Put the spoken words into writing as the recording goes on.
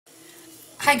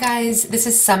Hi guys, this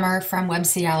is Summer from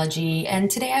Webciology, and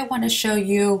today I want to show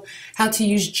you how to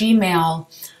use Gmail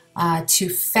to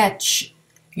fetch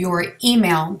your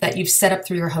email that you've set up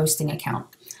through your hosting account.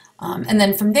 And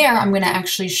then from there, I'm going to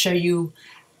actually show you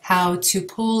how to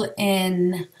pull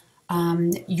in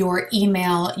your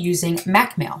email using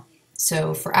Mac Mail.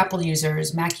 So for Apple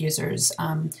users, Mac users,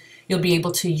 you'll be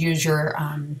able to use your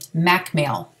Mac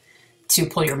Mail to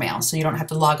pull your mail, so you don't have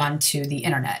to log on to the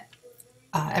internet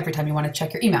every time you want to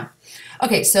check your email.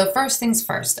 Okay, so first things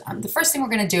first. The first thing we're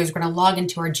going to do is we're going to log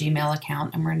into our Gmail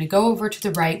account, and we're going to go over to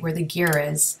the right where the gear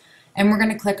is, and we're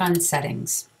going to click on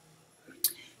Settings.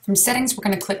 From Settings, we're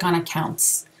going to click on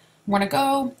Accounts. We're going to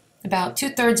go about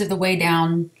 2/3 of the way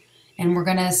down, and we're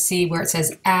going to see where it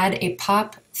says Add a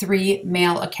POP3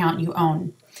 mail account you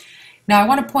own. Now, I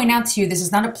want to point out to you, this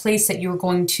is not a place that you're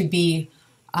going to be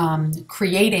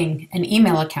creating an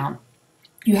email account.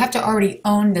 You have to already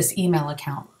own this email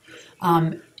account,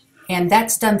 and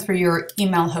that's done through your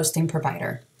email hosting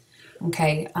provider.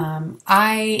 Okay,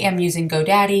 I am using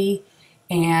GoDaddy,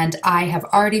 and I have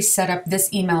already set up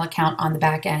this email account on the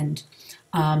back end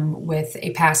with a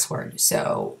password.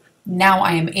 So now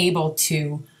I am able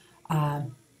to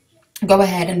go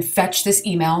ahead and fetch this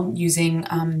email using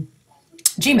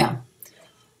Gmail.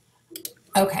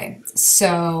 Okay,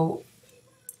 so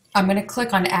I'm going to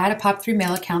click on Add a POP3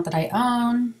 mail account that I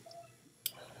own,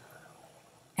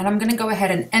 and I'm going to go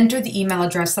ahead and enter the email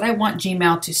address that I want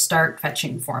Gmail to start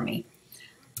fetching for me.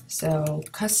 So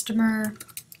customer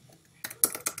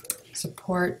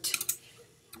support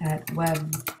at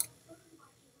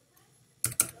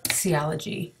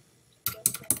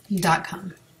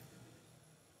webciology.com.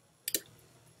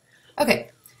 Okay,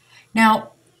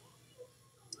 now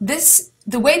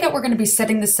the way that we're going to be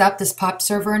setting this up, this POP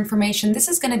server information, this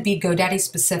is going to be GoDaddy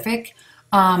specific.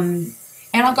 And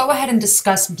I'll go ahead and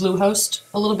discuss Bluehost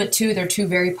a little bit too. They're two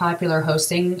very popular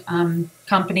hosting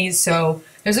companies, so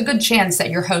there's a good chance that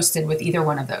you're hosted with either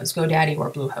one of those, GoDaddy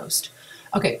or Bluehost.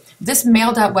 Okay, this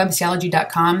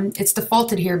mail.webciology.com, it's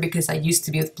defaulted here because I used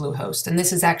to be with Bluehost, and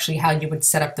this is actually how you would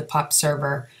set up the POP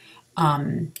server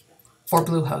for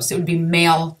Bluehost. It would be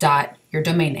mail.your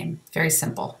domain name. Very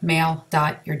simple,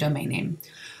 mail.your domain name.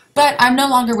 But I'm no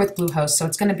longer with Bluehost, so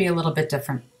it's going to be a little bit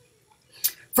different.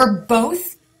 For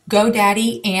both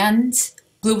GoDaddy and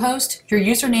Bluehost, your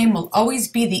username will always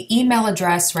be the email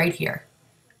address right here.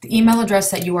 The email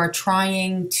address that you are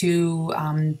trying to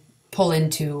pull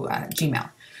into Gmail.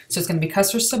 So it's going to be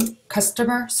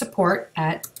customer support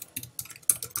at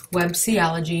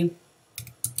webciology.com.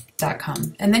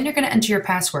 And then you're going to enter your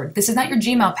password. This is not your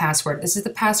Gmail password. This is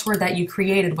the password that you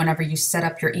created whenever you set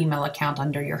up your email account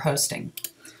under your hosting.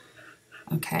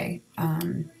 Okay.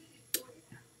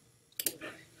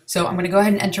 So I'm going to go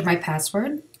ahead and enter my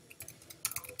password.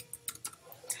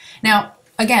 Now,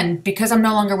 again, because I'm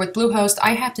no longer with Bluehost,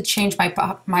 I have to change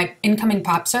my incoming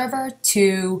POP server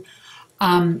to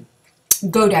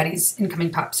GoDaddy's incoming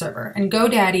POP server. And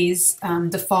GoDaddy's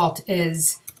default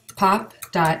is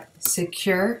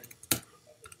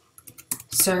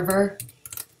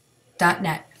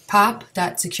pop.secureserver.net.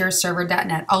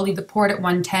 pop.secureserver.net. I'll leave the port at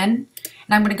 110, and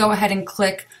I'm going to go ahead and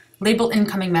click Label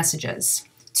Incoming Messages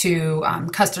to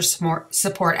customer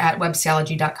support at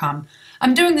webciology.com.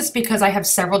 I'm doing this because I have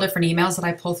several different emails that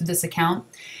I pull through this account,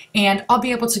 and I'll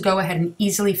be able to go ahead and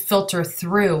easily filter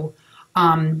through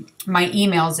my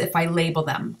emails if I label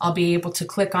them. I'll be able to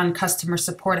click on customer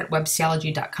support at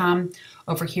webciology.com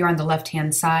over here on the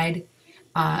left-hand side,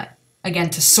 again,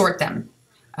 to sort them,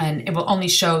 and it will only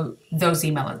show those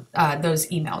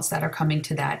emails that are coming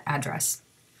to that address.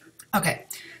 Okay,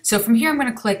 so from here I'm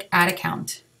going to click Add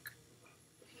Account.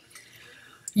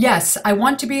 Yes, I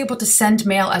want to be able to send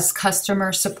mail as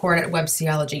customer support at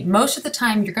Webciology. Most of the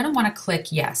time you're going to want to click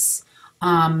yes,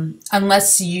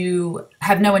 unless you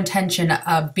have no intention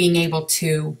of being able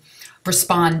to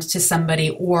respond to somebody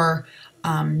or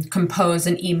compose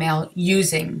an email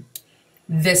using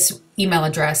this email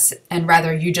address, and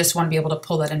rather you just want to be able to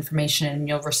pull that information and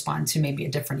you'll respond to maybe a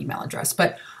different email address.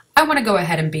 But I want to go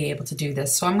ahead and be able to do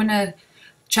this. So I'm going to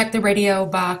check the radio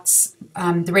box,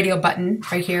 the radio button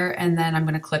right here, and then I'm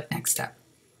going to click Next Step.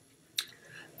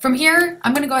 From here,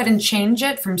 I'm going to go ahead and change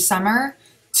it from Summer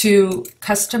to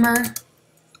Customer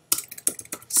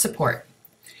Support.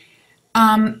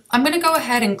 I'm going to go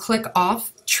ahead and click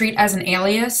off Treat as an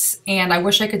Alias, and I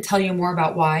wish I could tell you more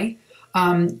about why.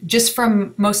 Just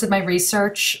from most of my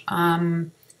research,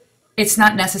 it's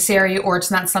not necessary, or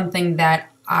it's not something that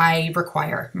I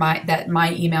require, that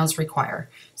my emails require.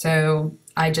 So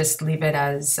I just leave it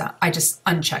as, I just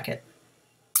uncheck it.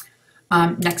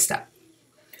 Next step.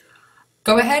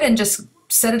 Go ahead and just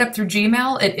set it up through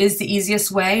Gmail. It is the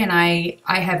easiest way, and I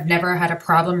have never had a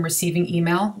problem receiving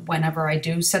email whenever I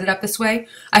do set it up this way.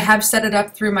 I have set it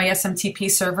up through my SMTP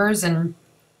servers, and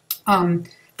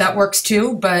that works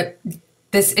too, but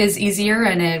this is easier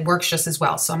and it works just as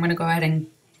well. So I'm going to go ahead and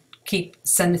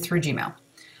send it through Gmail.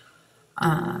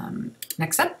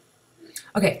 Next up.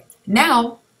 Okay,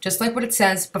 now, just like what it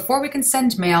says, before we can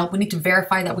send mail, we need to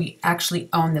verify that we actually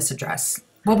own this address.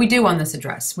 Well, we do own this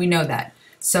address. We know that.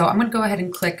 So I'm going to go ahead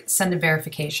and click Send a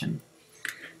Verification.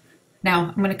 Now,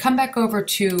 I'm going to come back over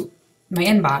to my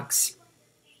inbox,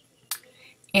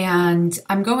 and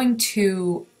I'm going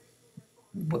to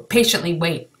patiently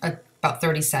wait about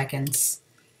 30 seconds.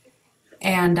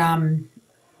 And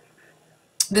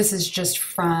this is just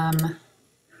from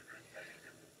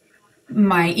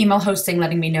my email hosting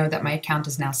letting me know that my account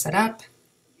is now set up.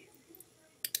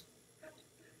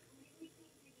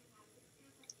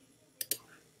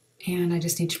 And I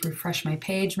just need to refresh my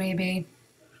page maybe.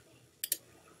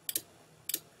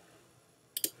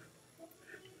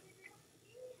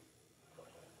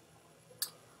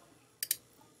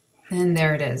 And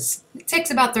there it is. It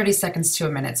takes about 30 seconds to a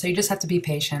minute, so you just have to be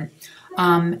patient.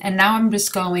 And now I'm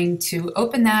just going to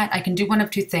open that. I can do one of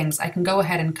two things. I can go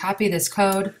ahead and copy this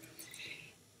code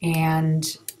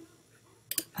and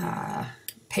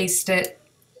paste it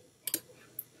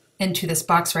into this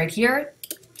box right here,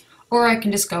 or I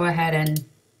can just go ahead and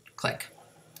click.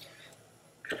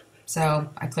 So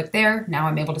I click there. Now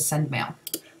I'm able to send mail.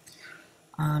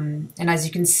 And as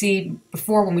you can see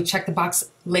before, when we check the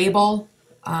box label,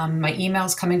 my email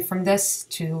is coming from this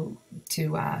to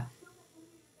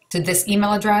this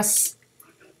email address.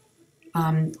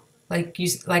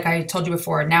 Like I told you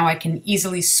before, now I can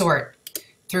easily sort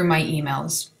through my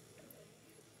emails.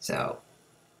 So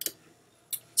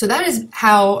that is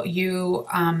how you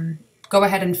go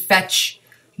ahead and fetch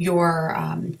your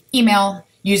email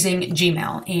using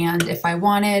Gmail. And if I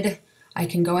wanted, I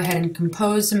can go ahead and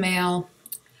compose a mail.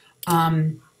 Let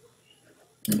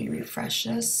me refresh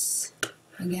this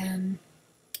again.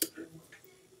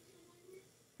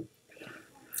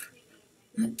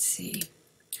 Let's see.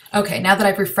 Okay, now that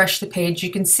I've refreshed the page,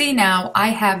 you can see now I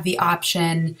have the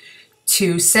option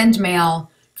to send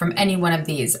mail from any one of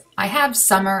these. I have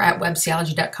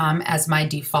summer@webciology.com as my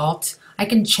default. I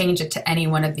can change it to any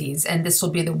one of these, and this will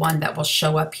be the one that will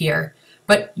show up here.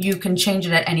 But you can change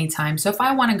it at any time. So if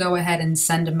I want to go ahead and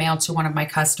send a mail to one of my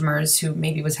customers who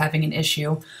maybe was having an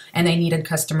issue and they needed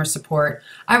customer support,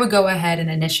 I would go ahead and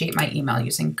initiate my email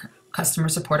using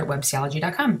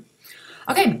customersupport@webciology.com.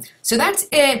 Okay, so that's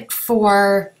it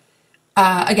for,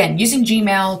 again, using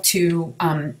Gmail to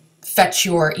fetch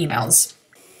your emails.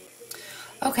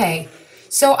 Okay,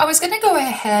 so I was going to go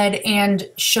ahead and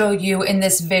show you in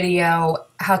this video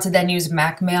how to then use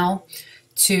MacMail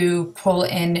to pull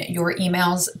in your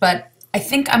emails, but I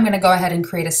think I'm going to go ahead and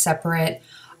create a separate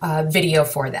video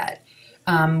for that,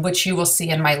 which you will see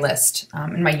in my list,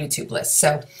 in my YouTube list.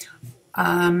 So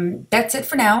that's it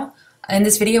for now. In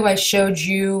this video, I showed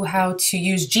you how to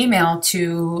use Gmail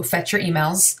to fetch your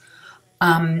emails,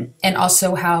 and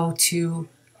also how to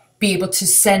be able to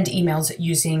send emails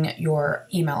using your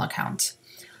email account.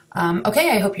 Okay,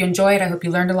 I hope you enjoyed. I hope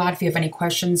you learned a lot. If you have any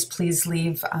questions, please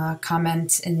leave a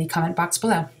comment in the comment box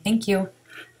below. Thank you.